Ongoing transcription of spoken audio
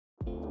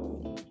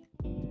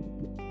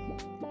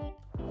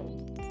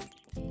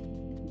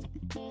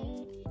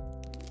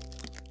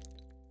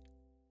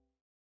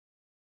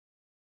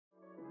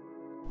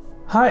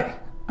Hi,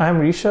 I'm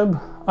Rishab.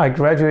 I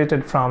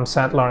graduated from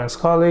St. Lawrence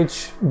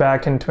College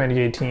back in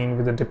 2018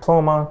 with a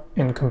diploma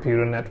in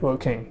computer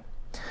networking.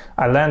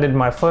 I landed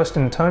my first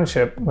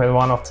internship with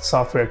one of the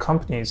software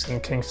companies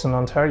in Kingston,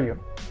 Ontario.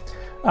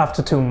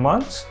 After 2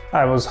 months,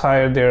 I was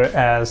hired there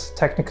as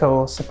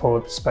technical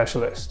support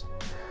specialist.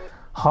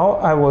 How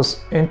I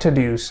was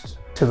introduced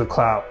to the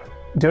cloud.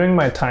 During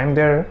my time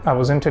there, I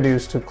was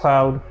introduced to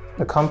cloud.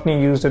 The company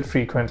used it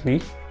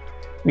frequently.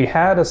 We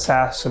had a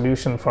SaaS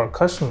solution for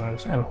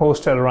customers and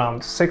hosted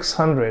around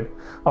 600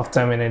 of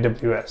them in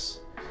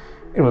AWS.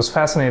 It was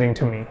fascinating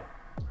to me.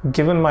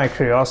 Given my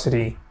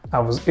curiosity, I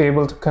was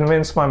able to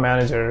convince my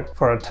manager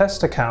for a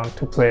test account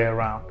to play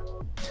around.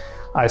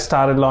 I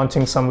started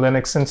launching some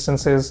Linux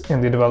instances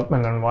in the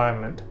development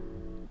environment.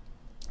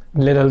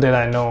 Little did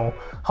I know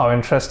how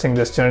interesting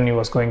this journey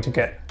was going to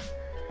get.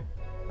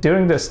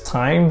 During this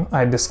time,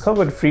 I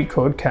discovered Free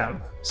Code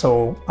Camp,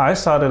 so I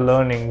started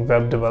learning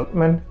web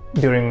development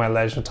during my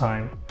leisure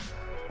time.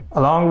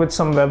 Along with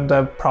some web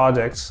dev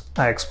projects,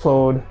 I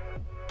explored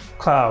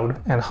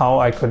cloud and how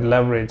I could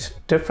leverage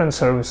different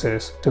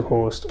services to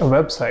host a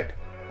website,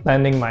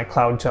 landing my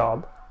cloud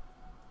job.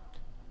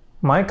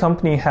 My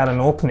company had an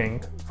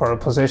opening for a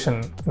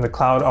position in the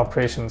cloud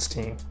operations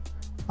team.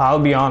 I'll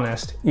be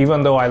honest,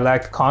 even though I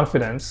lacked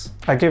confidence,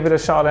 I gave it a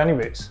shot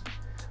anyways.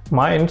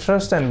 My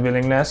interest and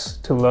willingness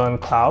to learn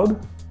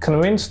cloud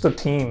convinced the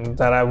team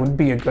that I would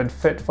be a good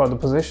fit for the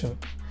position.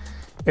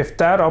 If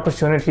that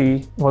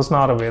opportunity was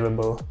not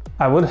available,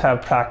 I would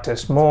have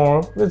practiced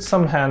more with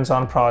some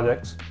hands-on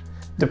projects,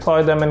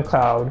 deployed them in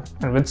cloud,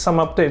 and with some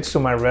updates to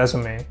my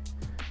resume,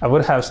 I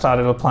would have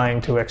started applying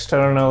to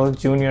external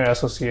junior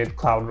associate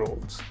cloud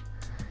roles.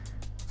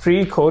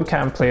 Free Code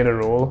Camp played a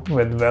role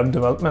with web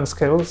development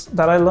skills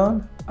that I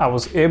learned. I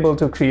was able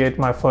to create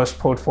my first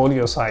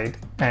portfolio site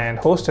and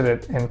hosted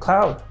it in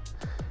cloud.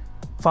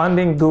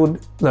 Finding good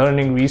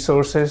learning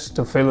resources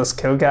to fill a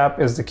skill gap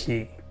is the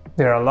key.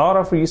 There are a lot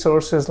of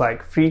resources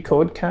like Free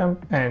Code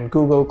Camp and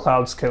Google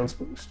Cloud Skills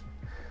Boost.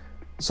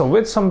 So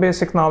with some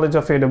basic knowledge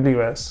of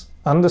AWS,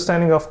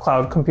 understanding of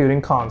cloud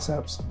computing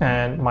concepts,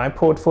 and my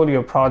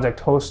portfolio project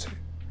hosting,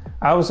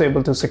 I was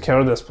able to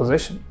secure this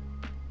position.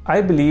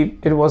 I believe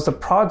it was the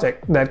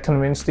project that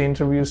convinced the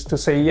interviews to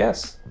say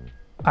yes.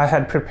 I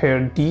had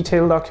prepared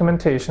detailed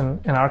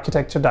documentation and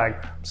architecture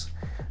diagrams.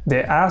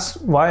 They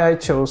asked why I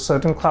chose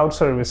certain cloud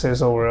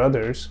services over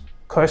others.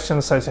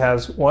 Questions such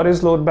as what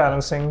is load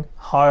balancing,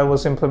 how I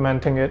was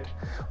implementing it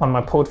on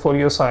my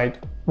portfolio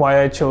site,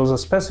 why I chose a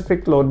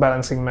specific load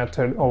balancing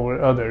method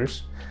over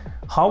others,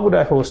 how would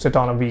I host it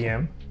on a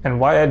VM, and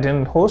why I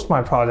didn't host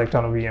my project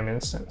on a VM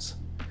instance.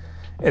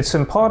 It's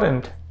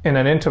important in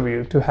an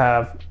interview to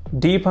have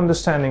deep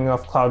understanding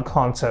of cloud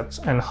concepts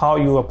and how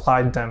you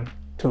applied them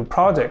to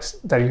projects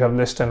that you have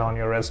listed on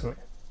your resume.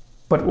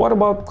 But what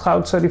about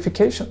cloud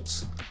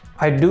certifications?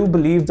 I do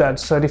believe that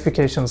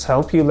certifications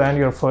help you land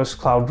your first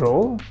cloud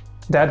role.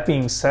 That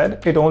being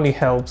said, it only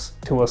helps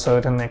to a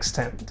certain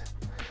extent.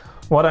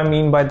 What I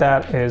mean by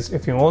that is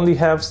if you only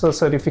have the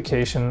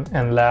certification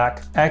and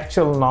lack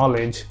actual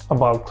knowledge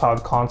about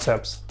cloud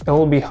concepts, it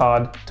will be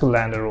hard to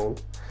land a role.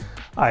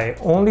 I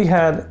only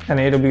had an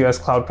AWS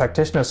Cloud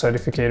Practitioner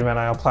certificate when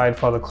I applied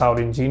for the Cloud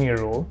Engineer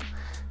role.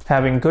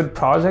 Having good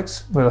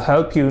projects will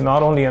help you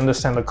not only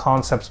understand the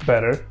concepts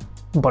better,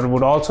 but it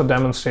would also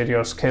demonstrate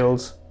your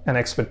skills and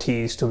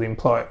expertise to the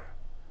employer.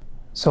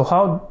 So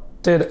how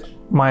did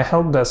my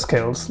help desk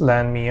skills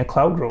land me a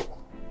cloud role?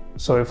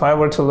 So if I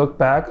were to look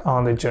back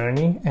on the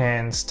journey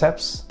and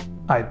steps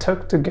I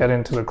took to get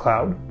into the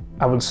cloud,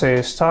 I would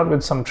say start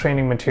with some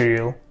training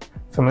material,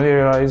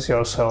 familiarize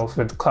yourself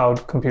with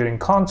cloud computing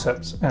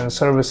concepts and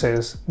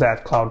services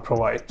that cloud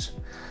provides.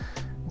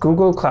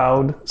 Google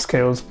Cloud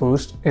Skills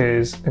Boost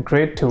is a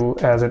great tool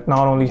as it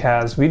not only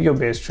has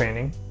video-based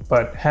training,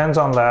 but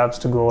hands-on labs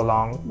to go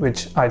along,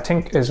 which I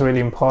think is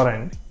really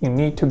important. You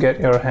need to get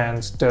your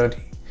hands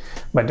dirty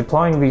by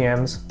deploying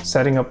VMs,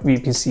 setting up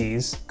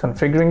VPCs,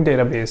 configuring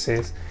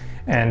databases,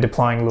 and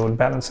deploying load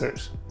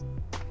balancers.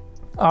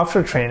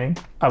 After training,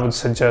 I would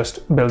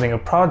suggest building a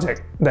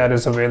project that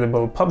is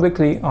available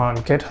publicly on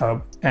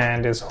GitHub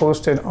and is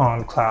hosted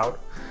on cloud,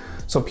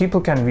 so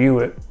people can view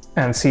it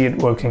and see it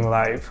working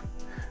live.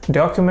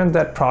 Document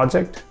that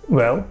project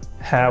well,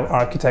 have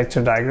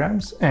architecture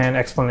diagrams and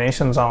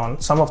explanations on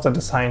some of the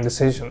design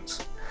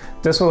decisions.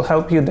 This will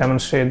help you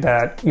demonstrate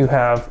that you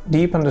have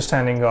deep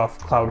understanding of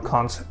cloud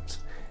concepts.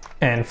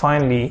 And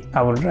finally,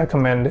 I would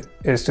recommend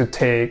is to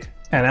take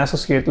an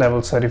associate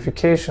level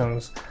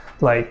certifications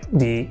like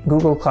the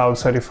Google Cloud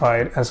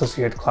Certified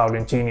Associate Cloud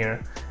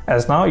Engineer,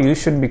 as now you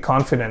should be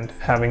confident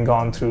having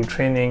gone through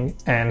training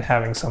and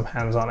having some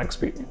hands-on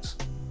experience.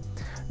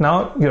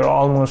 Now you're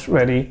almost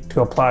ready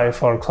to apply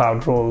for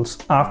cloud roles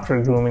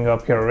after grooming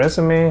up your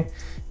resume,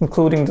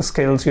 including the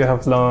skills you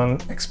have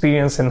learned,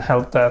 experience in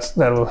help desk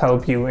that will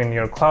help you in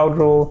your cloud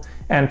role,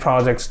 and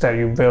projects that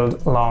you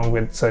build along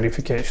with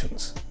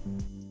certifications.